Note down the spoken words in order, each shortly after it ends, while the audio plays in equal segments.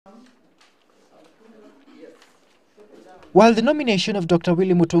While the nomination of Dr.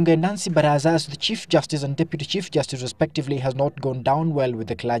 Willy Mutunga and Nancy Baraza as the Chief Justice and Deputy Chief Justice respectively has not gone down well with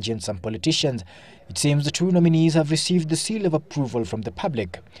the clergy and some politicians, it seems the two nominees have received the seal of approval from the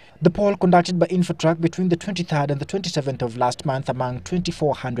public. The poll conducted by Infotrak between the 23rd and the 27th of last month among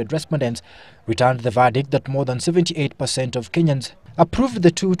 2,400 respondents returned the verdict that more than 78% of Kenyans approved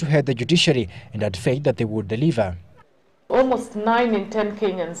the two to head the judiciary and had faith that they would deliver. Almost 9 in 10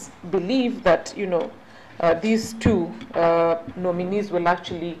 Kenyans believe that, these two nominees will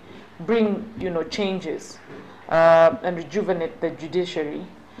actually bring, changes and rejuvenate the judiciary,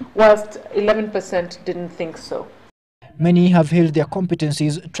 whilst 11% didn't think so. Many have hailed their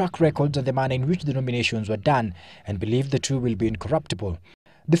competencies, track records and the manner in which the nominations were done and believe the two will be incorruptible.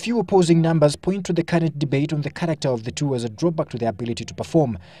 The few opposing numbers point to the current debate on the character of the two as a drawback to their ability to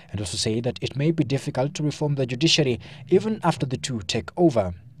perform, and also say that it may be difficult to reform the judiciary even after the two take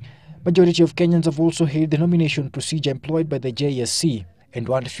over. Majority of Kenyans have also hailed the nomination procedure employed by the JSC and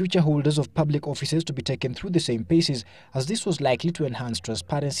want future holders of public offices to be taken through the same paces, as this was likely to enhance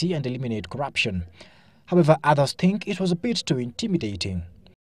transparency and eliminate corruption. However, others think it was a bit too intimidating.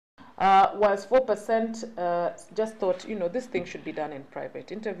 Whilst 4% just thought, this thing should be done in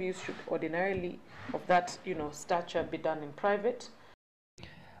private. Interviews should ordinarily of that, stature be done in private.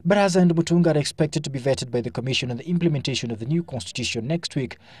 Baraza and Mutunga are expected to be vetted by the Commission on the implementation of the new constitution next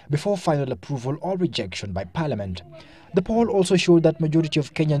week before final approval or rejection by Parliament. The poll also showed that majority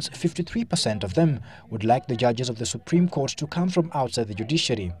of Kenyans, 53% of them, would like the judges of the Supreme Court to come from outside the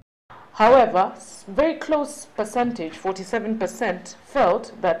judiciary. However, very close percentage, 47%,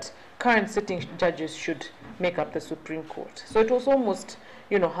 felt that current sitting judges should make up the Supreme Court. So it was almost,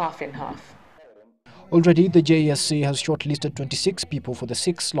 half and half. Already, the JSC has shortlisted 26 people for the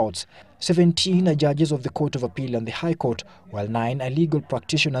 6 slots. 17 are judges of the Court of Appeal and the High Court, while 9 are legal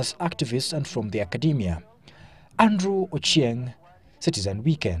practitioners, activists and from the academia. Andrew Ochieng, Citizen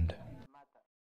Weekend.